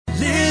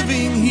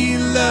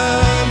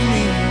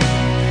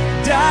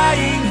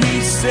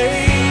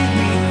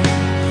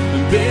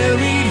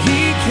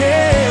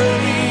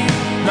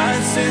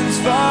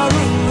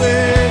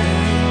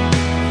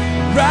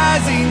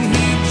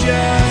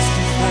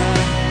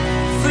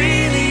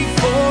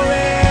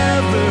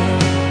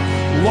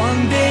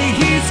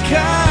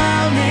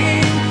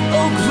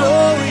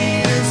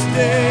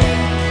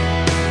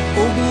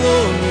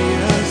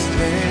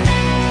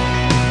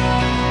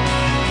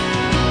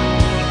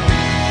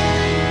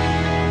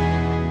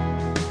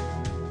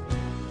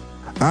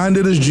And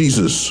it is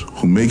Jesus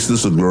who makes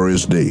this a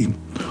glorious day.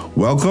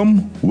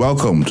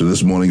 Welcome to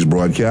this morning's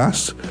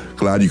broadcast.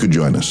 Glad you could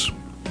join us.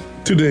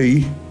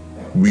 Today,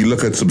 we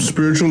look at some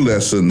spiritual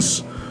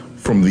lessons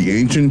from the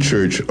ancient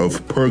church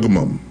of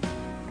Pergamum.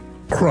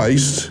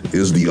 Christ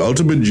is the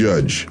ultimate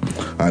judge,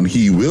 and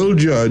he will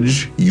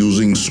judge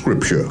using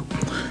Scripture.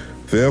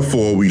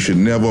 Therefore, we should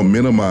never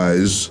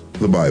minimize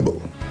the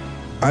Bible.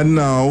 And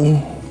now,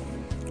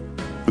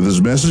 with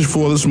his message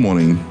for this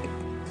morning,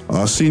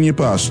 our senior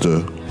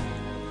pastor,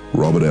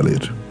 Robert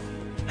Elliott.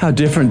 How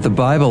different the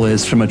Bible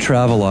is from a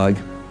travelogue.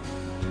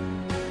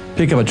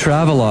 Pick up a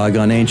travelogue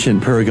on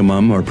ancient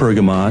Pergamum or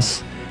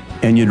Pergamos,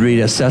 and you'd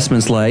read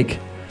assessments like,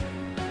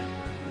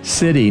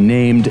 city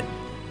named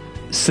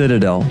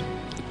Citadel,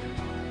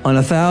 on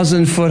a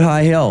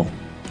 1,000-foot-high hill,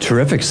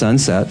 terrific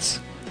sunsets,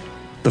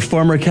 the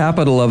former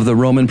capital of the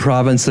Roman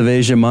province of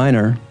Asia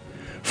Minor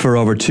for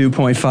over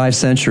 2.5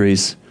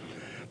 centuries,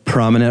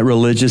 prominent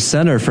religious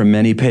center for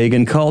many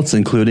pagan cults,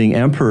 including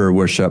emperor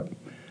worship,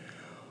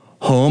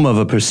 home of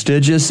a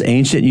prestigious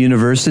ancient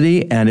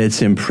university and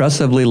its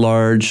impressively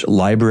large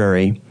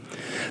library,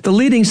 the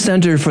leading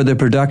center for the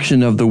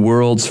production of the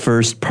world's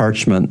first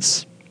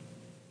parchments.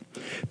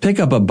 Pick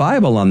up a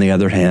Bible, on the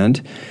other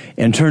hand,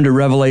 and turn to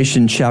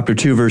Revelation chapter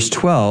 2, verse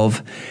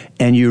 12,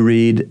 and you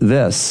read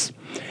this.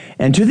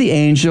 And to the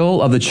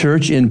angel of the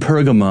church in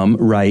Pergamum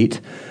write,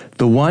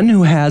 the one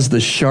who has the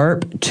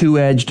sharp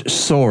two-edged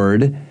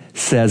sword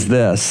says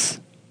this.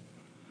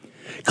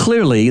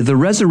 Clearly, the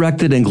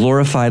resurrected and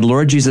glorified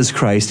Lord Jesus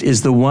Christ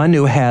is the one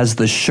who has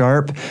the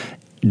sharp,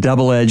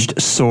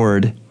 double-edged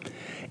sword.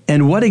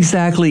 And what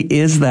exactly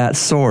is that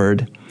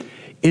sword?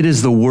 It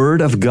is the Word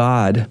of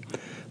God,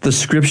 the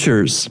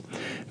Scriptures,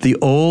 the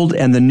Old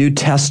and the New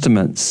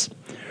Testaments.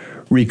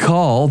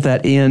 Recall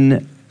that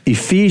in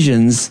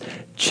Ephesians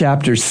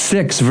chapter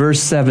 6, verse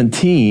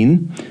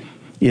 17,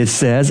 it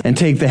says, and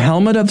take the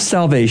helmet of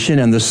salvation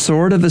and the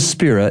sword of the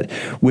Spirit,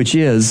 which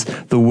is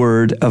the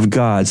Word of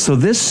God. So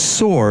this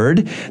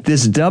sword,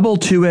 this double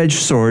two-edged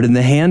sword in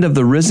the hand of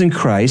the risen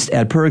Christ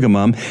at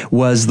Pergamum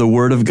was the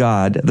Word of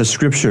God, the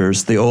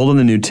Scriptures, the Old and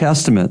the New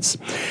Testaments.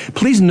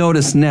 Please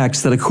notice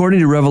next that according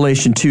to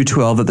Revelation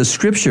 2:12, that the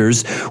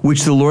Scriptures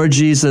which the Lord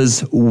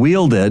Jesus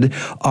wielded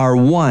are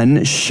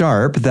one,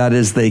 sharp, that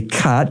is, they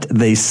cut,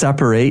 they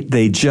separate,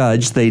 they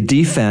judge, they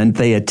defend,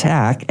 they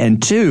attack,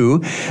 and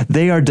two,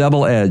 they are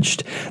double-edged.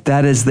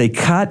 That is, they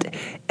cut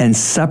and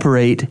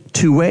separate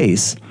two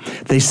ways.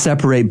 They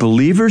separate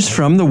believers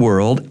from the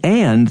world,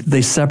 and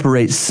they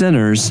separate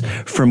sinners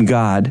from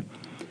God.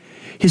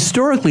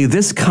 Historically,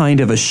 this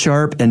kind of a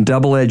sharp and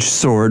double-edged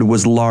sword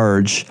was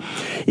large.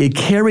 It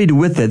carried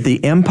with it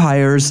the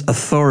empire's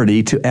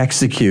authority to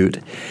execute.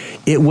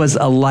 It was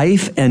a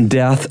life and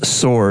death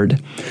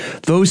sword.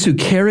 Those who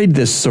carried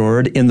this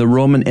sword in the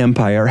Roman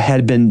Empire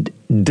had been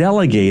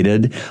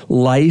delegated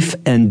life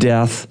and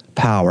death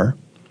power.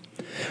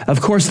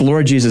 Of course, the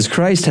Lord Jesus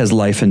Christ has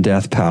life and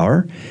death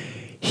power.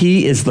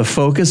 He is the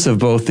focus of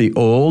both the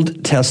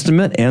Old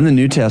Testament and the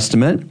New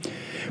Testament.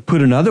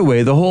 Put another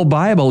way, the whole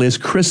Bible is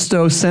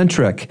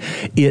Christocentric.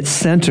 It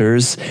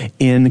centers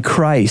in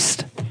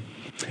Christ.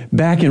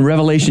 Back in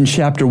Revelation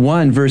chapter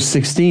 1, verse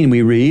 16,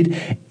 we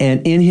read,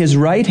 and in his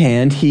right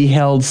hand he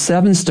held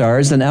 7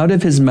 stars, and out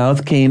of his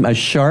mouth came a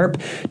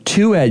sharp,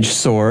 two-edged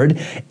sword,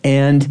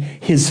 and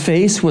his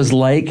face was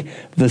like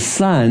the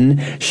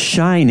sun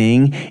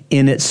shining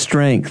in its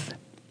strength.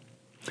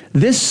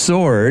 This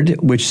sword,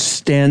 which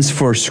stands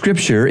for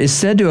Scripture, is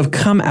said to have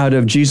come out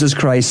of Jesus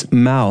Christ's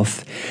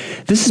mouth.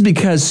 This is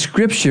because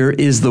Scripture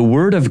is the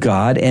Word of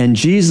God and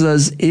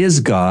Jesus is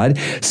God,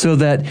 so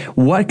that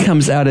what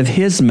comes out of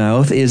his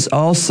mouth is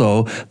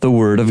also the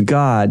Word of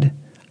God.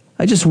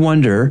 I just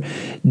wonder,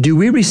 do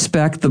we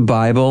respect the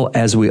Bible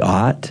as we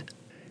ought?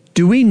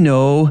 Do we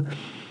know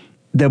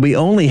that we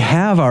only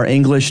have our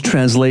English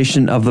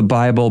translation of the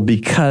Bible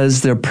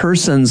because there are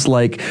persons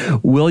like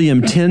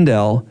William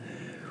Tyndale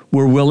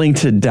were willing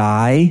to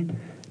die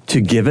to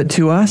give it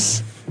to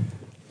us?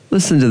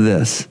 Listen to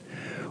this.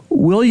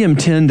 William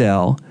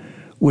Tyndale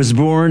was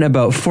born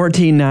about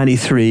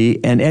 1493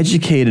 and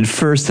educated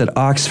first at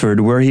Oxford,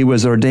 where he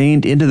was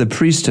ordained into the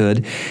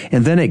priesthood,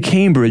 and then at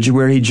Cambridge,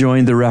 where he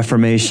joined the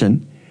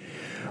Reformation.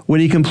 When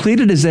he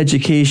completed his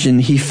education,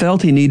 he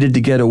felt he needed to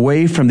get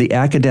away from the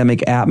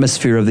academic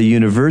atmosphere of the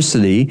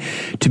university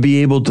to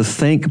be able to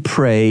think,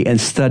 pray,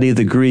 and study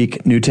the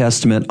Greek New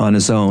Testament on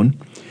his own.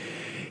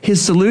 His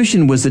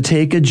solution was to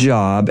take a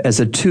job as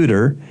a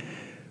tutor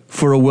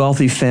for a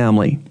wealthy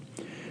family.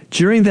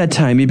 During that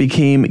time, he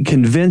became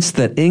convinced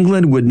that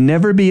England would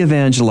never be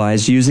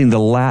evangelized using the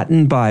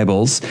Latin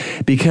Bibles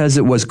because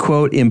it was,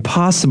 quote,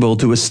 impossible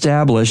to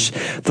establish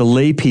the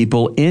lay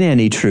people in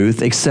any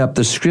truth except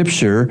the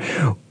Scripture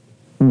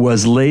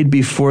was laid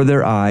before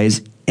their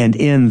eyes and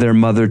in their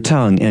mother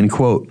tongue, end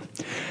quote.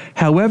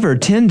 However,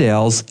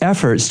 Tyndale's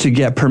efforts to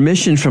get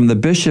permission from the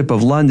Bishop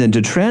of London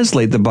to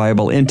translate the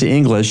Bible into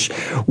English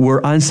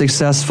were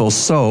unsuccessful,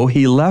 so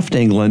he left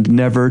England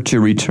never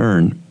to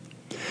return.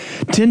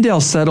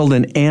 Tyndale settled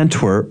in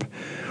Antwerp,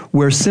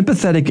 where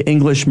sympathetic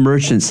English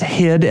merchants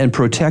hid and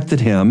protected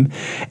him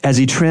as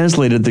he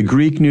translated the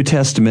Greek New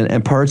Testament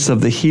and parts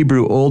of the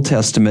Hebrew Old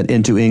Testament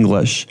into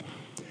English.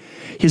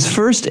 His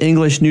first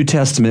English New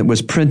Testament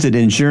was printed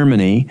in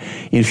Germany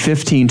in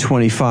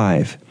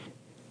 1525.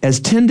 As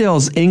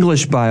Tyndale's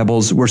English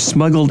Bibles were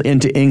smuggled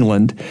into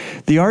England,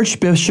 the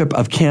Archbishop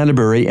of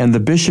Canterbury and the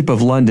Bishop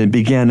of London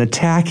began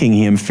attacking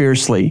him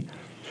fiercely.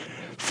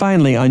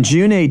 Finally, on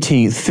June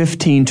 18,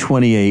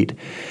 1528,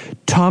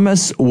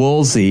 Thomas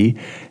Wolsey,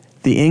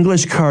 the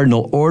English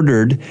cardinal,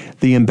 ordered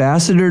the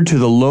ambassador to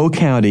the Low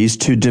Counties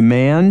to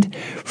demand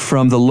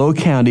from the Low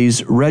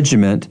Counties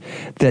regiment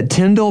that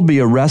Tyndale be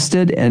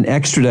arrested and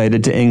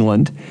extradited to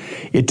England.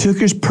 It took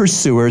his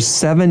pursuers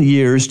 7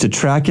 years to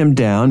track him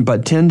down,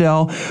 but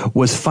Tyndale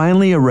was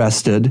finally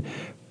arrested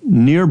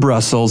near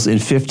Brussels in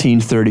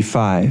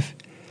 1535.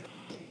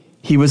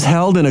 He was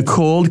held in a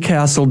cold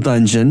castle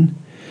dungeon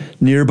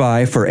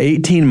nearby for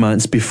 18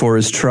 months before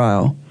his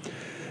trial.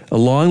 A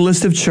long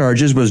list of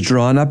charges was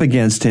drawn up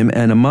against him,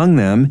 and among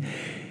them,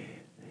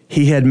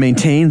 he had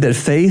maintained that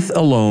faith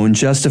alone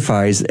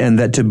justifies and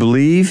that to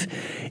believe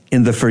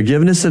in the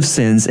forgiveness of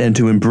sins and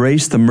to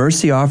embrace the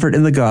mercy offered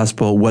in the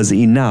gospel was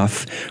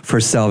enough for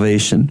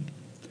salvation.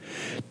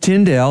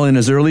 Tyndale, in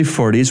his early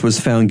 40s, was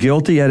found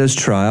guilty at his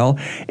trial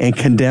and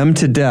condemned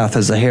to death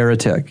as a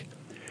heretic.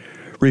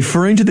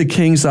 Referring to the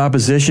king's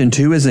opposition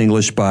to his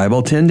English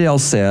Bible, Tyndale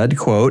said,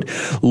 quote,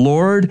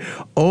 "Lord,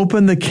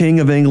 open the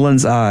King of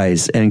England's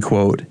eyes," end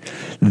quote.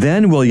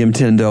 Then William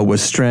Tyndale was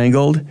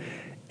strangled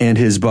and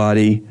his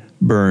body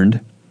burned.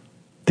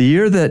 The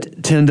year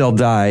that Tyndale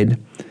died,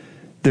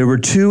 there were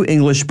 2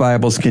 English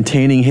Bibles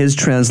containing his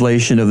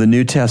translation of the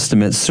New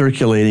Testament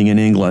circulating in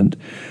England,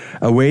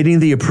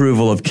 awaiting the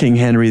approval of King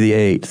Henry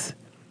VIII.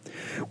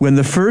 When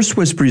the first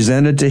was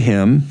presented to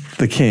him,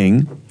 the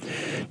king,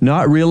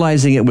 not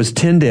realizing it was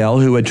Tyndale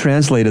who had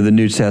translated the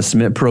New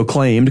Testament,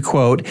 proclaimed,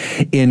 quote,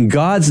 "In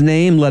God's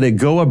name let it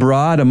go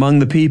abroad among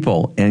the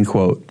people," end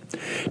quote.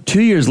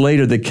 2 years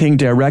later, the king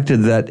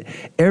directed that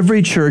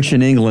every church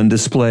in England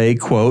display,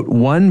 quote,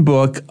 "one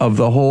book of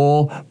the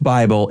whole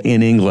Bible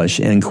in English,"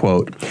 end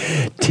quote.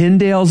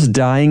 Tyndale's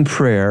dying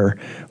prayer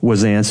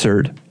was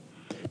answered.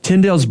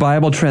 Tyndale's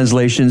Bible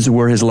translations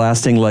were his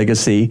lasting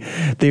legacy.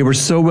 They were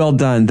so well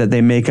done that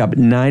they make up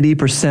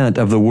 90%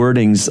 of the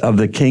wordings of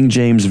the King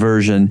James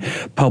Version,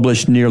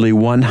 published nearly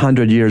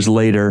 100 years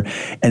later,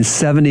 and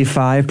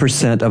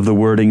 75% of the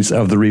wordings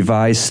of the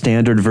Revised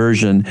Standard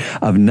Version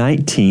of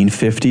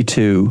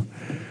 1952.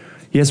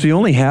 Yes, we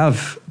only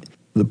have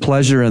the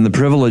pleasure and the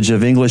privilege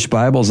of English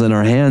Bibles in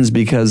our hands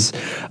because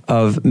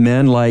of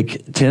men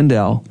like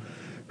Tyndale,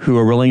 who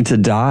are willing to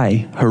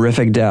die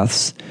horrific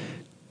deaths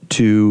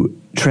to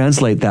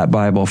translate that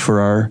Bible for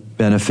our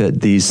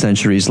benefit these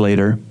centuries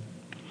later.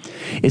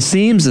 It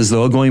seems as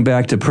though, going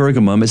back to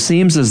Pergamum, it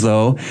seems as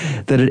though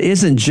that it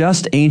isn't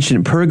just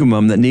ancient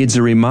Pergamum that needs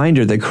a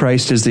reminder that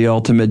Christ is the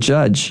ultimate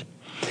judge.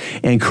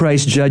 And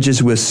Christ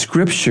judges with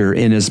Scripture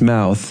in his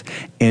mouth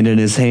and in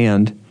his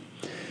hand.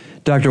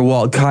 Dr.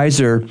 Walt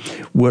Kaiser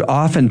would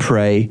often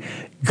pray,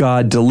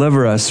 "God,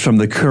 deliver us from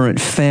the current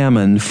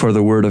famine for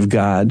the Word of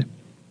God."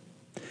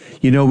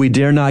 You know, we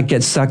dare not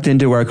get sucked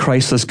into our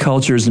Christless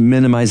culture's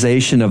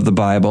minimization of the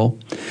Bible.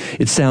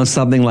 It sounds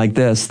something like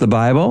this: the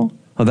Bible?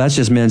 Oh, that's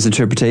just men's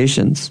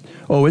interpretations.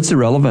 Oh, it's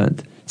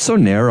irrelevant. It's so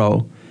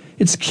narrow.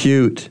 It's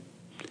cute.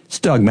 It's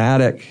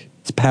dogmatic.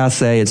 It's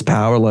passé. It's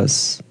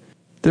powerless.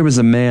 There was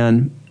a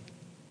man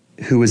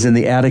who was in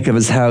the attic of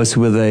his house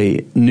with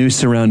a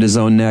noose around his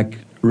own neck,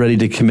 ready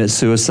to commit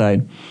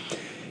suicide.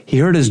 He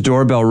heard his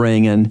doorbell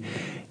ring, and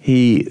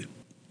he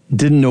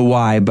didn't know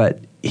why, but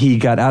he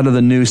got out of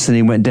the noose and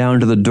he went down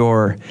to the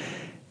door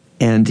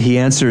and he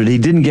answered. He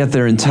didn't get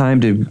there in time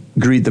to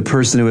greet the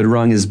person who had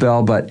rung his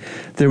bell, but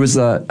there was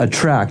a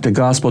tract, a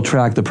gospel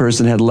tract the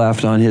person had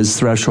left on his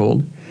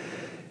threshold.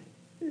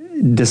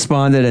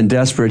 Despondent and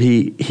desperate,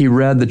 he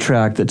read the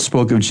tract that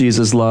spoke of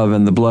Jesus' love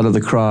and the blood of the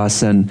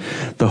cross and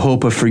the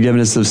hope of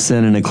forgiveness of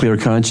sin and a clear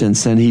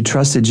conscience, and he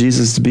trusted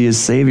Jesus to be his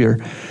Savior.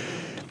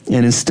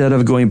 And instead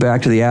of going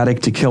back to the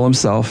attic to kill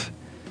himself,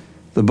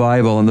 the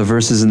Bible and the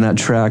verses in that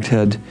tract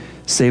had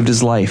saved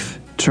his life,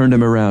 turned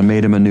him around,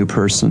 made him a new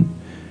person.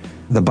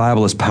 The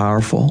Bible is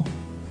powerful,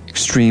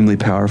 extremely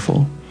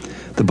powerful.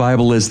 The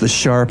Bible is the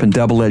sharp and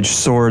double-edged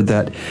sword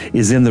that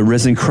is in the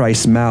risen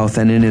Christ's mouth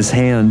and in his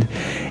hand,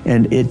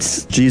 and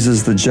it's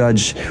Jesus the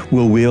judge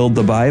will wield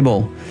the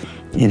Bible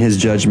in his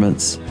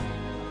judgments.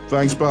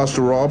 Thanks,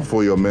 Pastor Rob,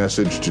 for your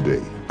message today.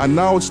 And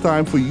now it's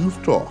time for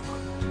Youth Talk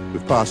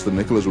with Pastor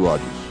Nicholas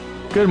Rogers.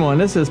 Good morning.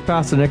 This is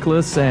Pastor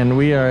Nicholas, and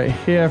we are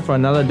here for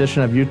another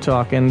edition of Youth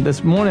Talk. And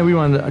this morning we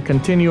want to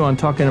continue on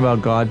talking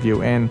about God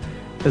view. And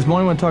this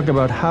morning we want to talk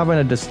about having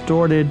a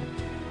distorted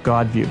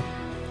God view.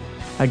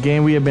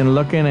 Again, we have been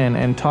looking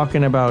and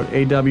talking about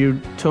A.W.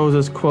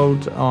 Tozer's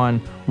quote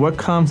on what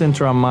comes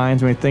into our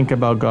minds when we think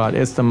about God.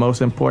 It's the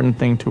most important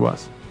thing to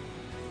us.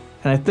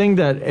 And I think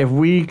that if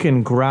we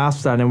can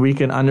grasp that and we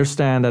can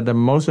understand that the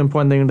most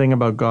important thing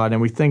about God,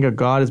 and we think of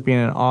God as being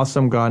an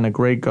awesome God and a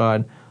great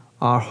God,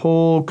 our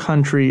whole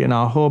country and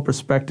our whole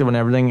perspective on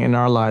everything in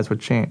our lives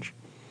would change.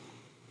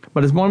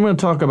 But this morning we're going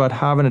to talk about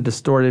having a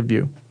distorted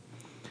view.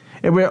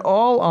 If we're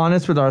all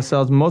honest with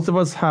ourselves, most of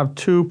us have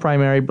two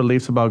primary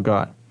beliefs about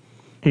God.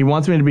 He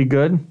wants me to be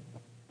good, and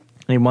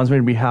He wants me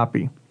to be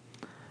happy.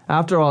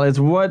 After all, it's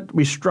what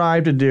we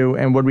strive to do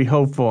and what we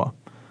hope for.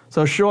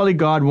 So surely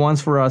God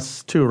wants for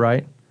us too,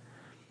 right?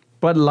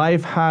 But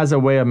life has a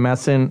way of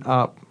messing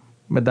up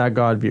with that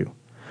God view.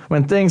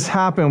 When things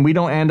happen, we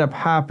don't end up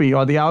happy,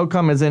 or the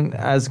outcome isn't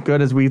as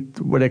good as we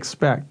would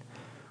expect.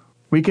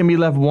 We can be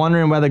left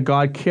wondering whether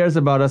God cares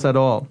about us at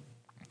all.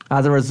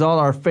 As a result,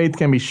 our faith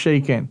can be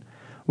shaken.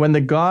 When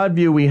the God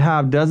view we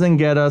have doesn't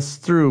get us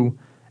through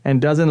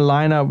and doesn't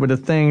line up with the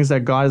things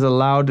that God has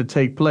allowed to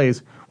take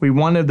place, we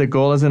wonder if the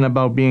goal isn't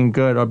about being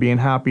good or being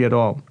happy at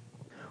all.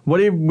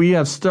 What if we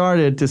have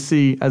started to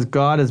see as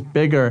God is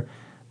bigger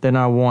than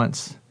our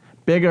wants,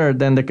 bigger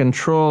than the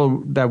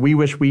control that we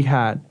wish we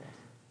had,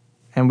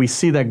 and we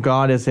see that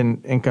God is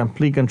in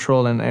complete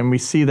control, and we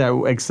see that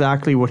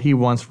exactly what He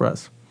wants for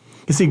us.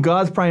 You see,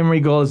 God's primary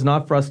goal is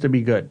not for us to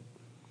be good.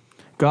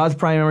 God's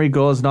primary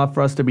goal is not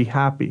for us to be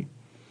happy.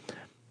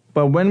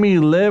 But when we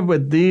live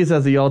with these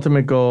as the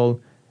ultimate goal,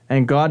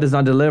 and God does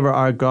not deliver,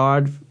 our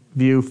God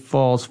view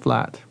falls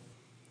flat.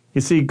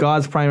 You see,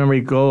 God's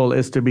primary goal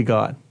is to be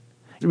God.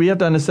 We have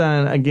to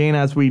understand, again,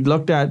 as we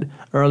looked at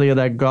earlier,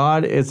 that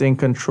God is in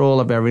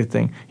control of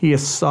everything. He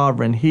is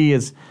sovereign. He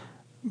is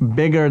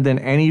bigger than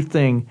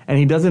anything, and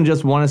He doesn't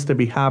just want us to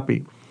be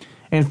happy.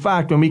 In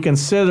fact, when we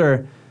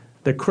consider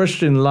the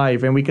Christian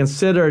life, and we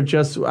consider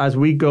just as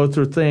we go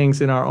through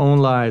things in our own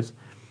lives,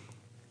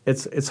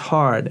 it's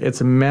hard,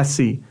 it's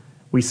messy,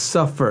 we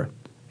suffer.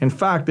 In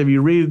fact, if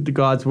you read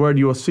God's Word,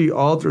 you will see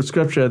all through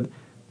Scripture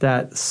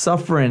that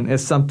suffering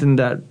is something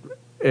that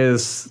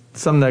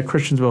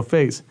Christians will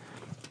face.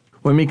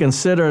 When we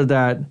consider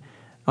that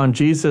on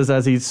Jesus,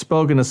 as He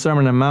spoke in the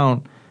Sermon on the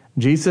Mount,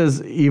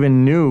 Jesus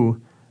even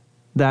knew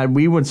that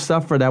we would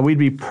suffer, that we'd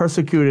be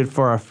persecuted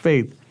for our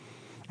faith.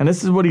 And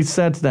this is what He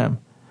said to them,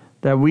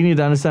 that we need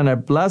to understand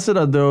that blessed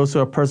are those who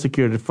are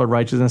persecuted for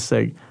righteousness'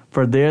 sake,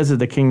 for theirs is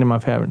the kingdom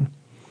of heaven.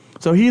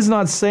 So He's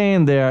not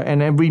saying there,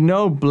 and we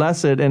know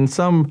blessed, and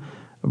some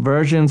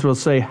versions will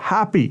say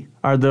happy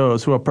are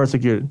those who are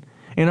persecuted.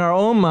 In our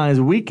own minds,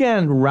 we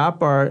can't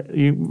wrap our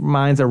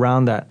minds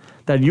around that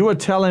you are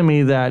telling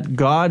me that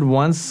God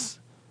wants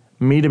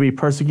me to be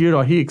persecuted,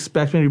 or He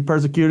expects me to be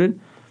persecuted.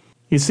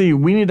 You see,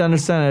 we need to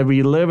understand that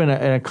we live in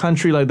a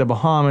country like the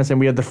Bahamas, and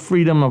we have the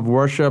freedom of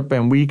worship,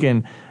 and we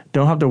don't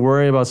have to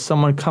worry about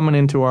someone coming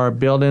into our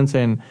buildings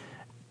and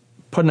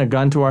putting a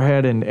gun to our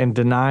head and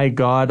deny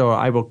God, or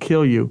I will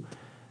kill you.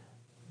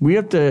 We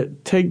have to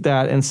take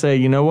that and say,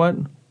 you know what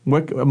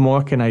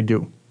more can I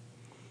do?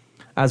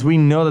 As we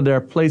know that there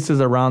are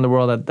places around the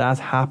world that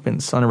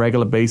happens on a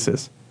regular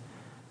basis.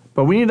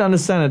 But we need to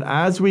understand that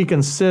as we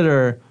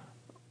consider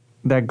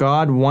that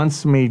God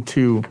wants me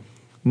to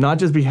not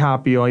just be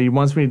happy, or He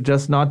wants me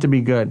just not to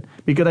be good.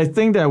 Because I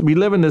think that we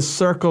live in this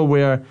circle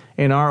where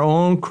in our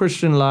own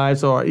Christian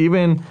lives, or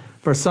even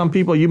for some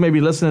people, you may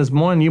be listening this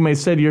morning, you may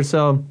say to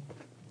yourself,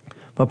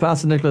 well,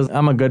 Pastor Nicholas,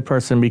 I'm a good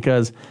person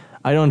because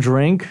I don't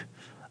drink,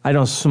 I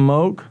don't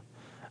smoke,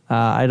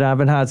 I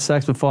haven't had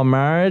sex before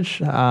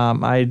marriage,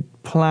 I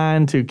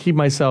plan to keep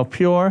myself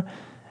pure,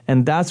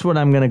 and that's what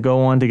I'm going to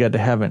go on to get to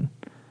heaven.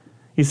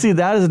 You see,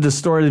 that is a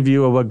distorted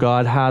view of what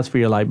God has for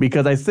your life,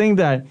 because I think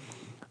that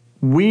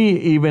we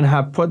even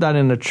have put that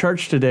in the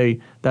church today,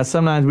 that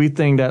sometimes we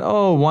think that,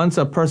 once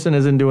a person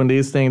isn't doing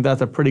these things,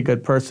 that's a pretty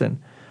good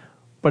person.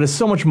 But it's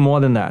so much more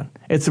than that.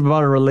 It's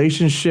about a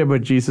relationship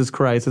with Jesus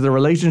Christ. It's a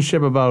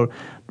relationship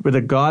with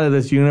the God of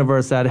this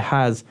universe that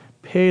has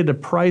paid the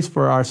price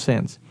for our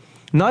sins.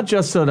 Not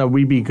just so that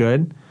we be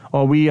good,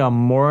 or we are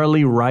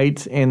morally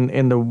right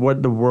in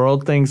what the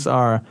world thinks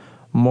are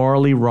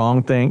morally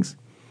wrong things.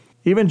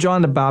 Even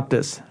John the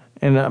Baptist,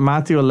 in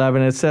Matthew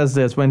 11, it says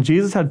this, when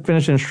Jesus had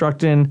finished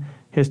instructing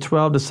His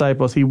 12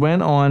 disciples, He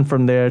went on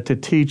from there to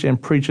teach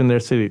and preach in their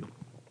city.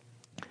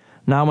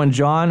 Now when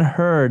John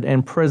heard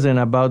in prison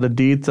about the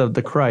deeds of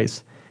the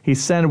Christ, he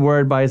sent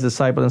word by his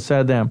disciples and said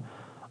to them,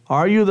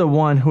 are you the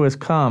one who has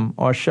come,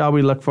 or shall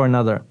we look for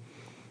another?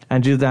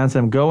 And Jesus answered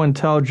them, go and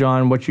tell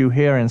John what you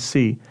hear and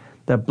see.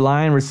 The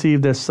blind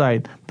receive their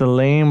sight, the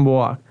lame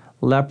walk,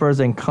 lepers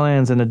and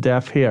cleanse, and the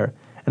deaf hear.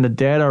 And the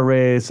dead are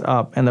raised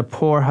up, and the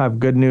poor have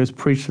good news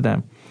preached to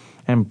them.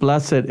 And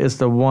blessed is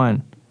the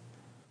one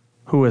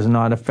who is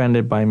not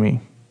offended by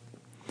me.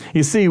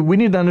 You see, we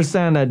need to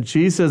understand that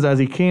Jesus, as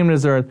He came to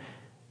this earth,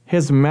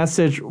 His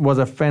message was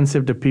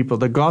offensive to people.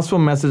 The gospel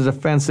message is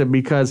offensive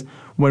because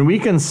when we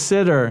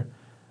consider,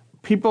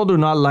 people do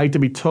not like to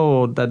be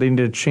told that they need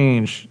to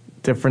change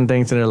different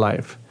things in their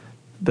life,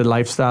 the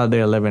lifestyle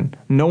they are living.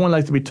 No one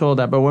likes to be told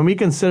that. But when we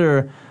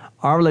consider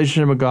our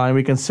relationship with God, and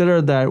we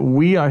consider that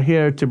we are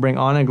here to bring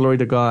honor and glory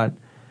to God,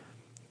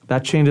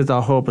 that changes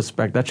our whole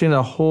perspective. That changes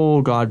our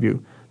whole God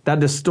view. That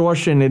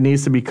distortion, it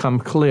needs to become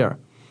clear.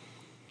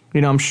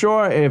 You know, I'm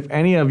sure if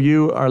any of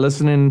you are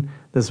listening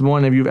this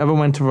morning, if you've ever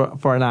went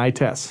for an eye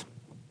test,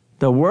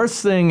 The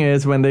worst thing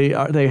is when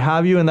they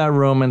have you in that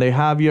room and they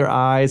have your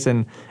eyes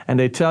and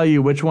they tell you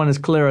which one is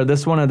clearer,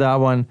 this one or that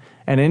one,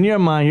 and in your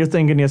mind you're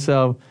thinking to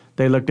yourself,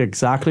 they looked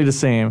exactly the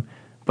same,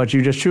 but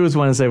you just choose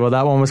one and say, well,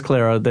 that one was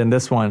clearer than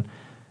this one.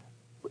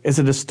 It's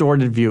a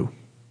distorted view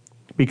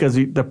because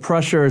the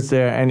pressure is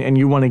there and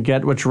you want to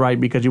get what's right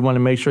because you want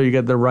to make sure you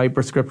get the right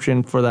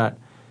prescription for that.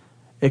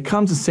 It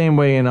comes the same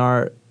way in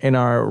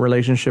our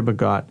relationship with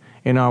God,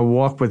 in our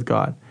walk with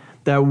God,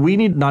 that we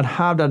need not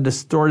have that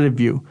distorted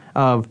view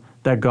of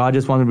that God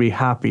just wants to be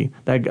happy,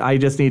 that I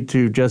just need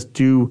to just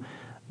do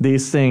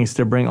these things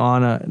to bring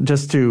honor,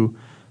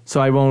 so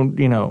I won't,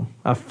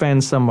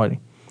 offend somebody.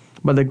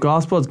 But the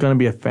gospel is going to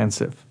be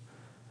offensive.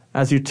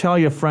 As you tell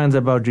your friends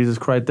about Jesus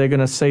Christ, they're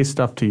going to say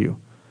stuff to you.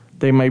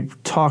 They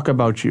might talk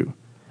about you.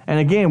 And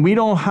again, we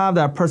don't have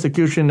that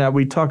persecution that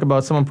we talk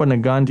about someone putting a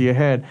gun to your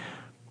head.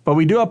 But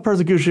we do have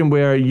persecution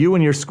where you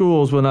and your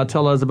schools will not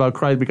tell us about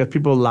Christ because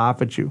people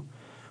laugh at you.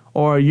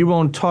 Or you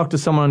won't talk to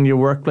someone in your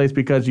workplace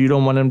because you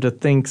don't want them to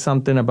think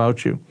something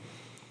about you.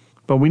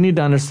 But we need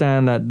to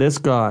understand that this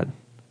God,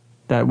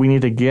 that we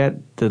need to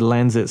get the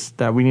lenses,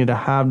 that we need to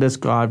have this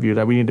God view,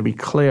 that we need to be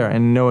clear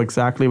and know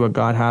exactly what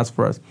God has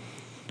for us.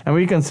 And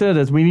when we consider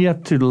this, we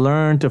have to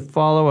learn to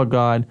follow a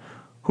God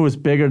who is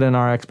bigger than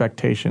our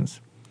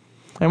expectations.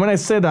 And when I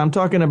say that, I'm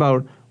talking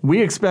about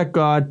we expect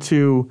God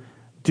to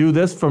do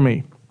this for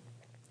me.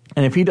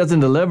 And if he doesn't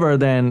deliver,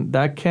 then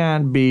that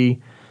can't be,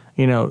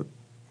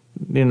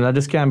 that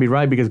just can't be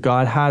right because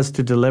God has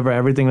to deliver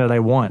everything that I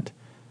want.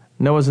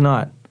 No, it's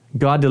not.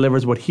 God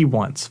delivers what he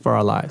wants for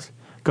our lives.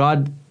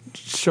 God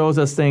shows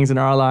us things in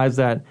our lives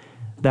that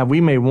we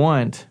may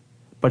want,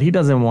 but he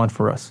doesn't want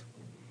for us.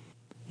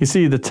 You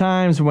see, the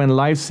times when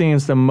life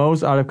seems the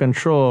most out of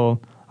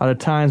control are the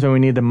times when we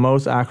need the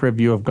most accurate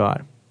view of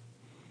God.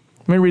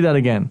 Let me read that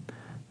again.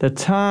 The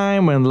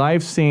time when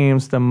life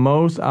seems the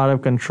most out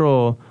of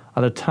control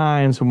are the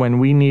times when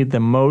we need the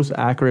most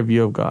accurate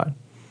view of God.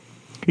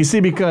 You see,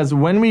 because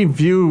when we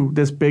view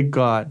this big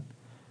God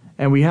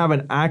and we have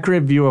an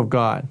accurate view of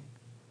God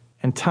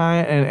and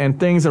time and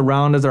things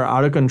around us are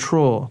out of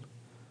control,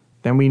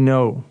 then we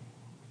know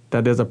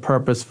that there's a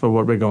purpose for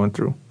what we're going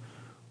through.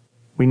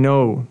 We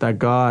know that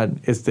God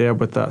is there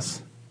with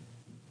us.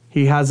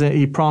 He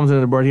promised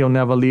in the word he'll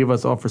never leave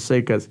us or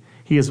forsake us.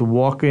 He is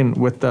walking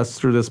with us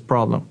through this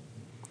problem.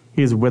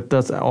 He is with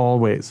us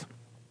always.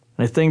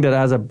 And I think that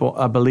as a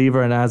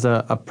believer and as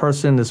a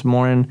person this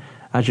morning,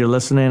 as you're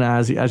listening,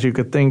 as you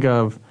could think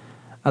of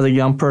as a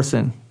young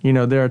person,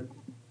 there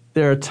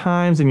are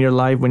times in your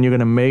life when you're going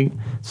to make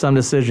some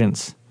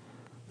decisions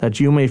that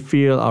you may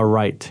feel are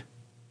right,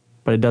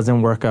 but it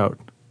doesn't work out.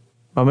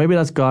 But maybe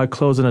that's God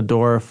closing a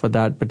door for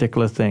that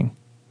particular thing.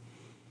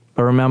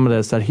 But remember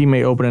this, that he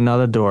may open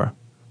another door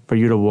for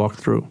you to walk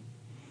through.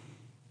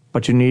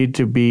 But you need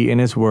to be in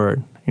his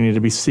word. You need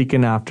to be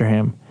seeking after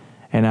him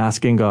and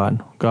asking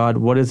God,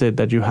 what is it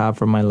that you have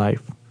for my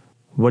life?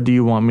 What do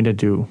you want me to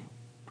do?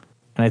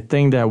 And I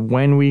think that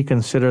when we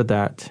consider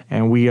that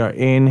and we are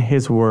in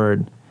his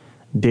word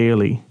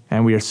daily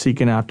and we are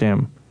seeking after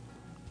him,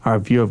 our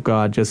view of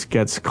God just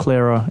gets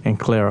clearer and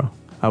clearer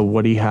of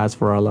what he has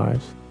for our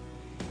lives.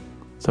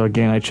 So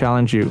again, I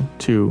challenge you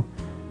to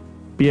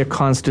be a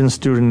constant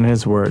student in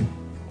his word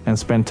and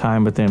spend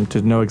time with him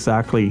to know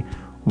exactly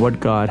what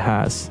God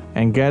has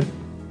and get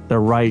the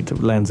right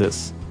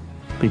lenses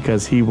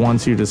because he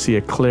wants you to see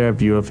a clear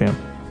view of him.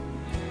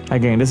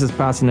 Again, this is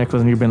Pastor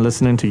Nicholas and you've been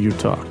listening to You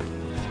Talk.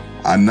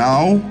 And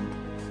now,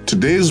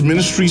 today's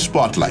ministry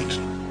spotlight.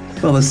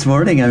 Well, this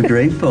morning I'm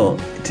grateful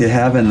to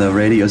have in the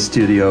radio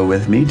studio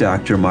with me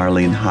Dr.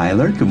 Marlene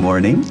Heiler. Good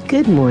morning.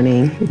 Good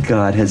morning.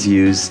 God has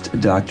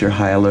used Dr.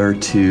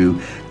 Heiler to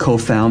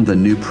co-found the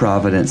New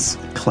Providence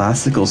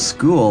Classical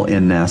School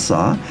in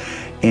Nassau,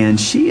 and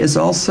she is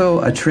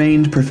also a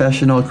trained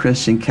professional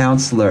Christian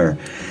counselor,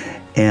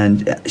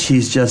 and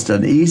she's just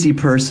an easy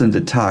person to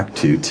talk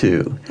to,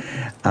 too.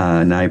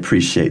 And I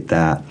appreciate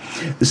that.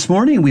 This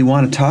morning we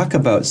want to talk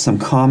about some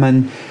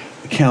common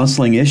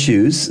counseling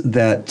issues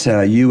that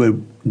you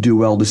would do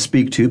well to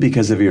speak to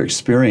because of your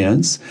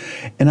experience.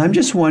 And I'm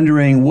just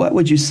wondering, what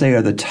would you say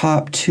are the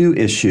top 2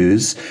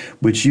 issues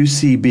which you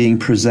see being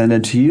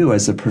presented to you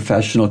as a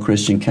professional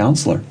Christian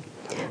counselor?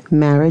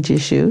 Marriage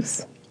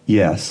issues.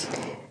 Yes.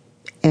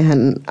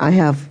 And I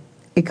have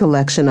a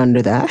collection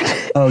under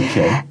that.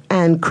 Okay.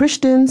 And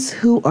Christians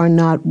who are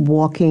not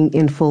walking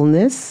in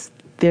fullness,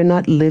 they're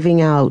not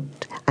living out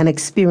and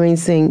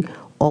experiencing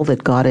all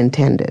that God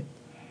intended.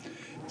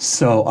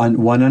 So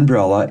on one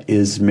umbrella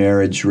is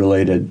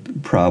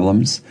marriage-related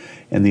problems,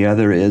 and the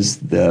other is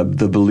the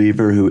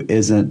believer who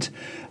isn't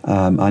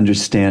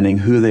understanding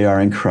who they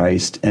are in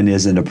Christ and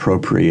isn't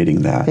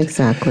appropriating that.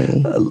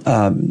 Exactly.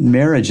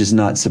 Marriage is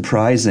not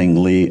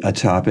surprisingly a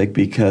topic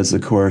because,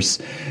 of course,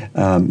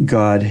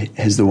 God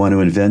is the one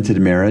who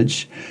invented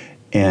marriage,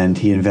 and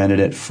he invented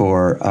it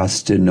for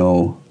us to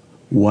know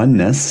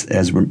oneness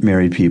as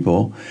married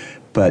people,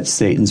 but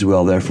Satan's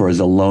will, therefore, is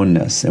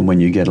aloneness. And when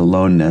you get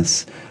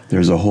aloneness,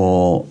 there's a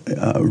whole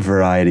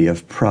variety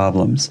of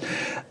problems.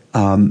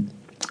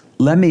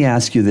 let me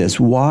ask you this.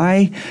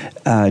 Why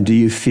do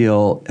you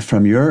feel,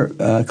 from your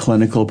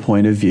clinical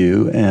point of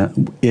view,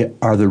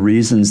 are the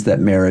reasons that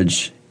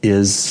marriage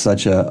is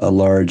such a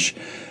large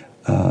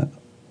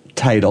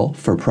title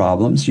for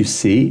problems you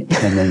see?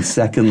 And then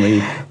secondly,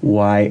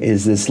 why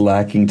is this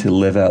lacking to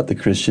live out the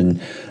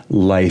Christian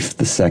life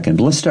the second?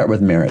 Let's start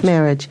with marriage.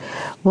 Marriage.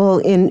 Well,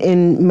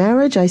 in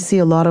marriage, I see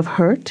a lot of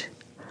hurt,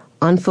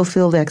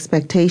 unfulfilled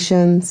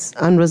expectations,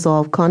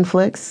 unresolved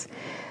conflicts.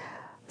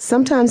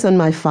 Sometimes on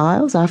my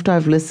files, after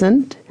I've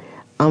listened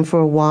for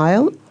a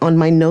while, on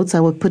my notes,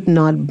 I would put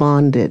not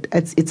bonded.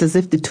 It's as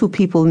if the two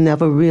people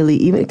never really,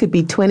 even it could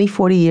be 20,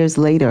 40 years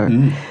later,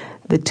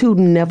 the two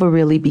never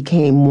really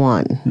became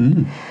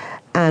one.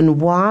 And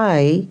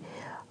why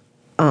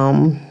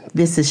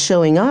this is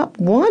showing up,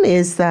 one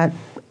is that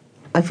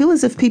I feel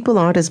as if people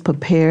aren't as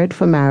prepared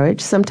for marriage.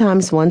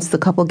 Sometimes once the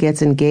couple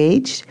gets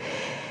engaged,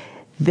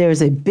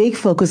 there's a big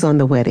focus on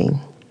the wedding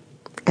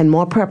and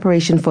more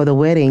preparation for the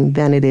wedding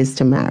than it is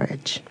to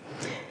marriage.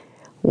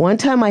 One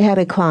time I had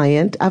a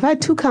client, I've had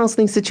 2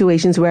 counseling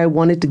situations where I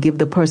wanted to give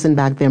the person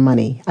back their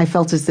money. I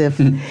felt as if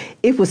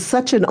it was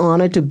such an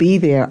honor to be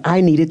there,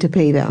 I needed to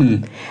pay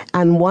them.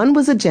 And one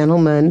was a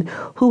gentleman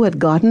who had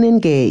gotten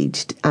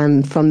engaged,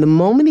 and from the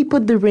moment he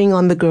put the ring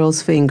on the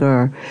girl's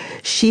finger,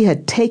 she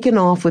had taken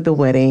off with the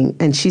wedding,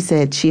 and she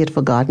said she had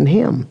forgotten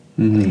him.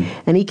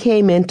 And he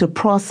came in to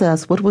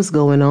process what was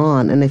going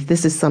on and if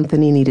this is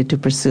something he needed to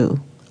pursue.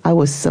 I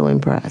was so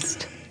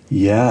impressed.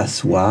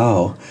 Yes,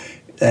 wow.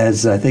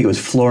 As I think it was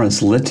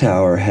Florence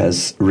Littauer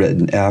has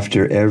written,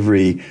 after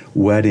every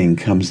wedding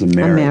comes a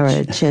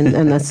marriage.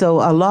 And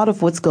so a lot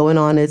of what's going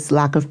on is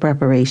lack of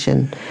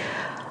preparation.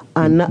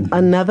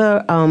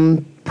 Another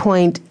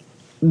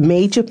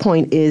major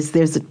point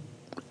is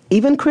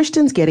even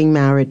Christians getting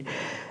married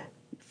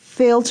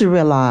fail to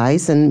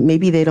realize, and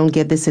maybe they don't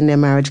get this in their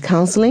marriage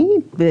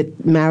counseling,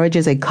 that marriage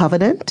is a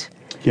covenant.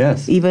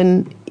 Yes.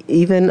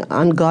 Even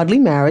ungodly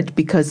marriage,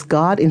 because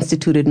God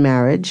instituted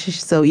marriage.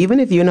 So even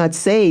if you're not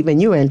saved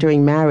and you're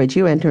entering marriage,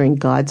 you're entering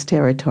God's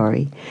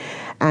territory.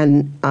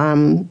 And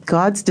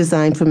God's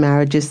design for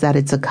marriage is that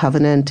it's a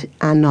covenant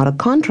and not a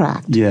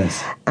contract.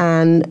 Yes.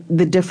 And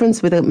the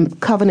difference with a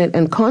covenant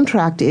and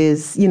contract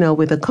is,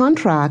 with a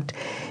contract,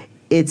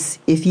 it's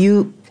if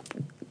you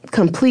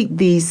complete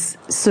these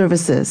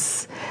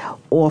services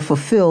or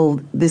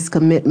fulfill this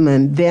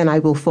commitment, then I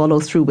will follow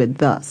through with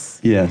thus.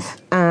 Yes.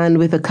 And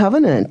with a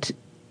covenant,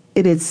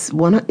 it's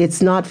not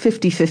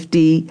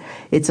 50-50,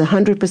 it's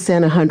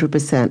 100%,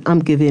 100%. I'm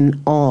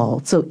giving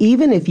all. So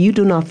even if you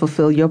do not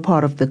fulfill your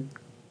part of the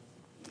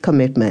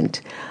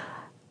commitment,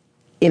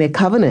 in a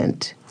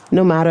covenant,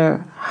 no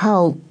matter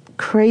how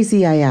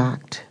crazy I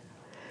act,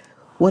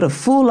 what a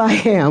fool I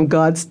am,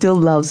 God still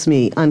loves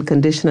me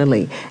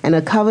unconditionally. And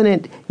a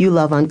covenant, you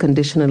love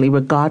unconditionally,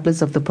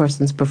 regardless of the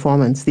person's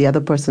performance, the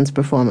other person's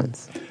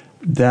performance.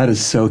 That is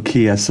so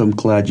key. I'm so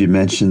glad you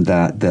mentioned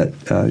that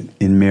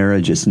in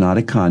marriage, it's not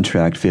a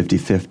contract,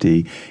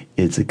 50-50.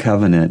 It's a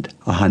covenant,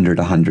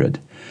 100-100.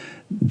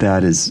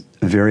 That is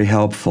very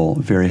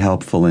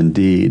helpful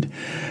indeed.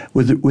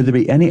 Would there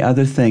be any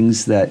other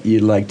things that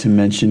you'd like to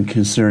mention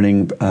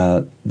concerning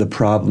the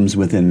problems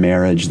within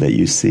marriage that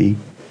you see?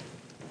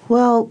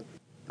 Well,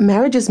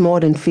 marriage is more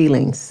than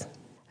feelings.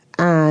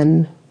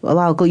 And,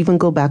 I'll even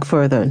go back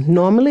further.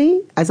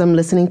 Normally, as I'm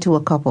listening to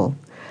a couple,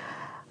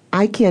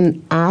 I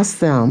can ask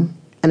them,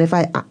 and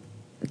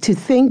to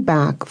think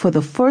back for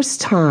the first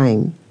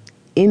time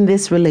in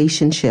this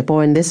relationship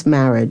or in this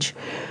marriage,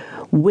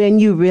 when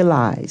you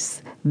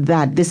realize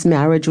that this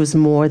marriage was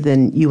more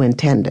than you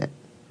intended.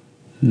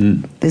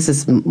 This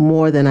is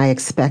more than I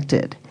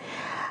expected.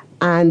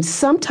 And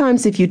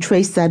sometimes if you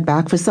trace that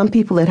back, for some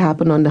people it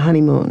happened on the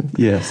honeymoon.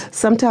 Yes.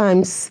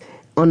 Sometimes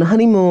on the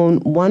honeymoon,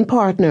 one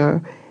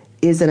partner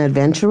is an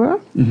adventurer,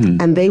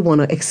 and they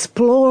want to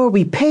explore.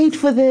 We paid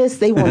for this.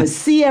 They want to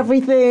see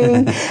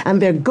everything,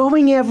 and they're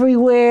going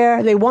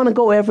everywhere. They want to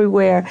go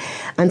everywhere.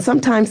 And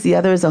sometimes the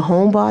other is a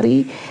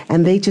homebody,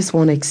 and they just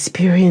want to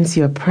experience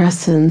your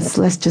presence.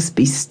 Let's just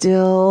be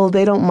still.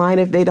 They don't mind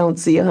if they don't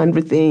see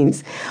 100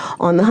 things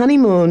on the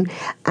honeymoon.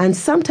 And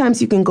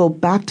sometimes you can go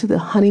back to the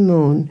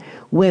honeymoon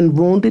when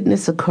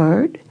woundedness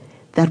occurred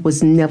that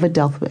was never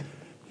dealt with.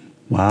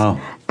 Wow.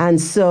 And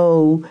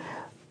so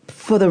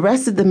for the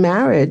rest of the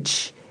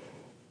marriage,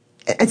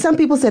 and some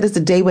people said it's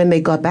the day when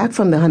they got back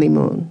from the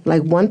honeymoon.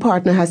 Like one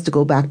partner has to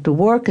go back to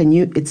work, and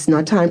it's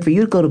not time for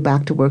you to go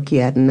back to work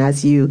yet. And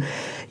as you're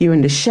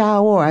in the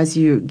shower, or as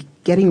you're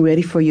getting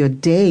ready for your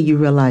day, you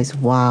realize,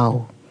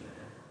 wow,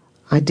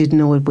 I didn't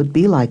know it would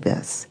be like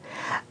this.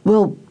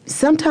 Well,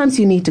 sometimes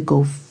you need to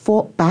go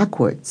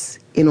backwards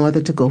in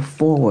order to go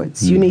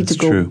forwards. You need to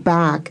go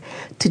back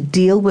to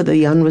deal with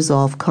the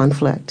unresolved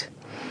conflict.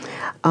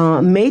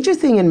 Major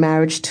thing in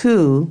marriage,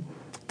 too,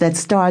 that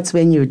starts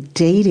when you're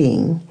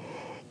dating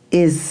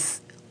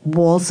is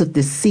walls of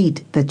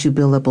deceit that you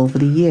build up over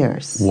the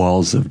years.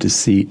 Walls of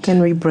deceit.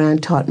 Henry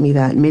Brand taught me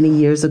that many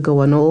years ago,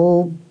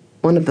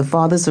 one of the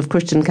fathers of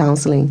Christian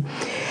counseling.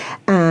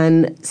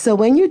 And so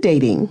when you're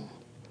dating,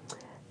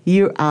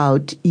 you're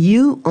out,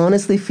 you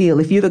honestly feel,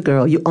 if you're the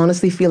girl, you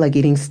honestly feel like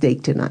eating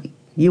steak tonight.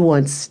 You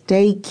want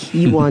steak,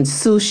 you want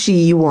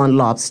sushi, you want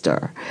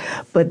lobster.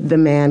 But the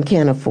man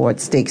can't afford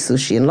steak,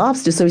 sushi, and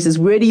lobster. So he says,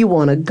 where do you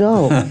want to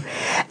go?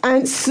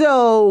 And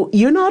so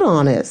you're not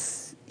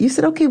honest. You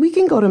said, okay, we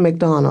can go to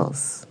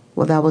McDonald's.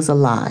 Well, that was a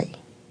lie.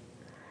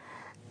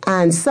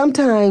 And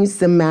sometimes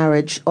the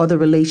marriage or the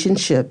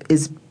relationship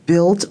is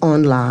built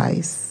on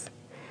lies.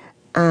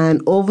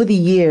 And over the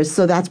years,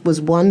 so that was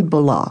one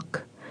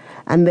block.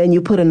 And then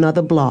you put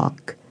another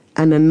block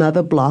and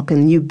another block,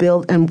 and you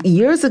build. And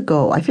years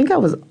ago, I think I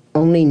was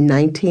only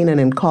 19 and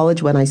in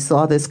college when I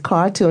saw this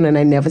cartoon, and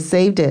I never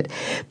saved it.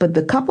 But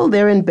the couple,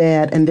 they're in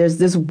bed, and there's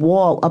this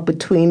wall up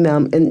between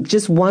them and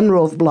just one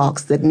row of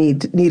blocks that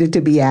needed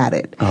to be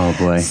added. Oh,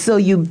 boy. So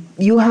you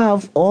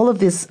have all of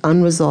this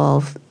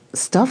unresolved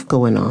stuff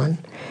going on.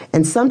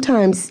 And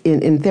sometimes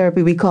in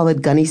therapy, we call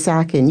it gunny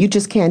sacking. You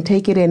just can't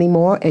take it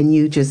anymore, and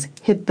you just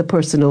hit the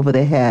person over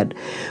the head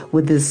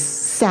with this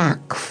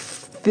sack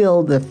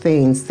filled of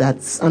things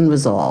that's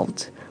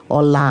unresolved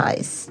or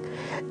lies.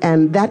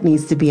 And that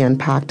needs to be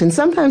unpacked. And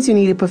sometimes you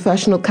need a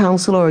professional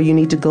counselor, or you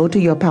need to go to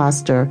your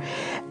pastor.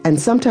 And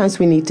sometimes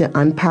we need to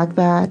unpack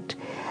that.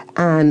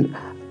 And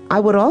I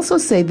would also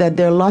say that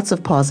there are lots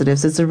of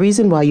positives. It's a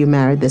reason why you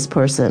married this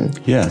person.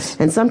 Yes.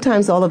 And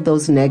sometimes all of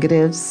those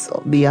negatives,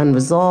 the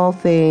unresolved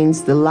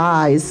things, the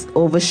lies,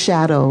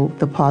 overshadow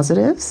the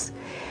positives.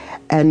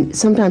 And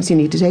sometimes you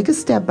need to take a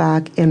step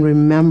back and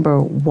remember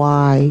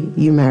why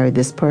you married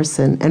this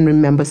person, and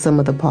remember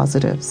some of the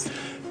positives.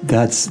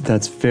 That's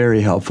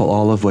very helpful,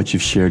 all of what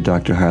you've shared,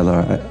 Dr.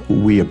 Hyler.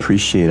 We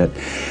appreciate it.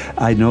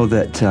 I know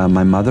that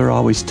my mother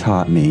always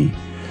taught me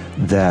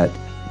that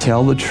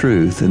tell the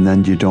truth, and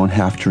then you don't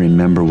have to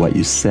remember what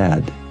you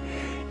said.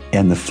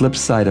 And the flip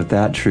side of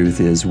that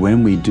truth is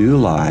when we do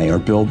lie or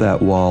build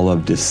that wall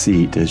of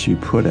deceit, as you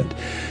put it,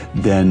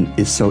 then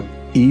it's so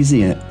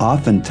easy, and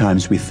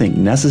oftentimes we think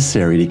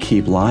necessary, to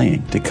keep lying,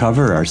 to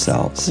cover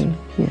ourselves.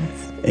 Yes.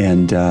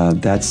 And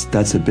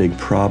that's a big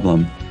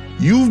problem.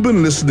 You've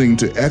been listening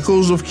to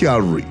Echoes of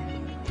Calvary,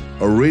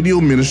 a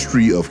radio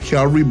ministry of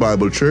Calvary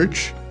Bible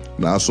Church,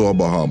 Nassau,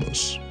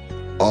 Bahamas.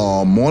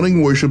 Our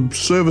morning worship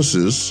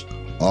services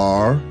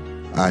are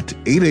at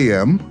 8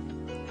 a.m.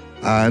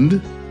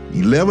 and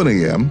 11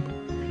 a.m.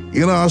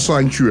 in our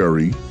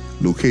sanctuary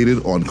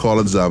located on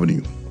Collins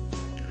Avenue.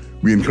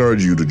 We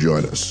encourage you to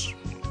join us.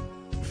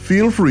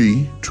 Feel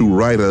free to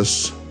write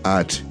us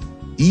at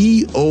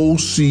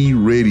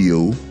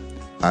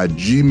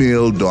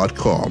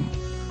eocradio@gmail.com.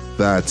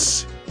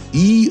 That's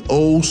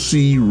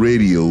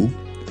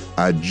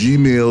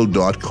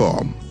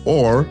eocradio@gmail.com,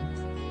 or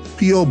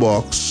P.O.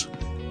 Box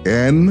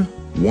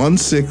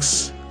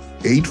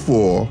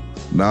N1684,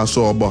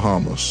 Nassau,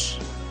 Bahamas.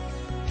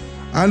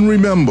 And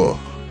remember,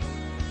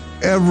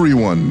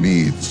 everyone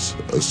needs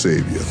a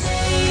Savior.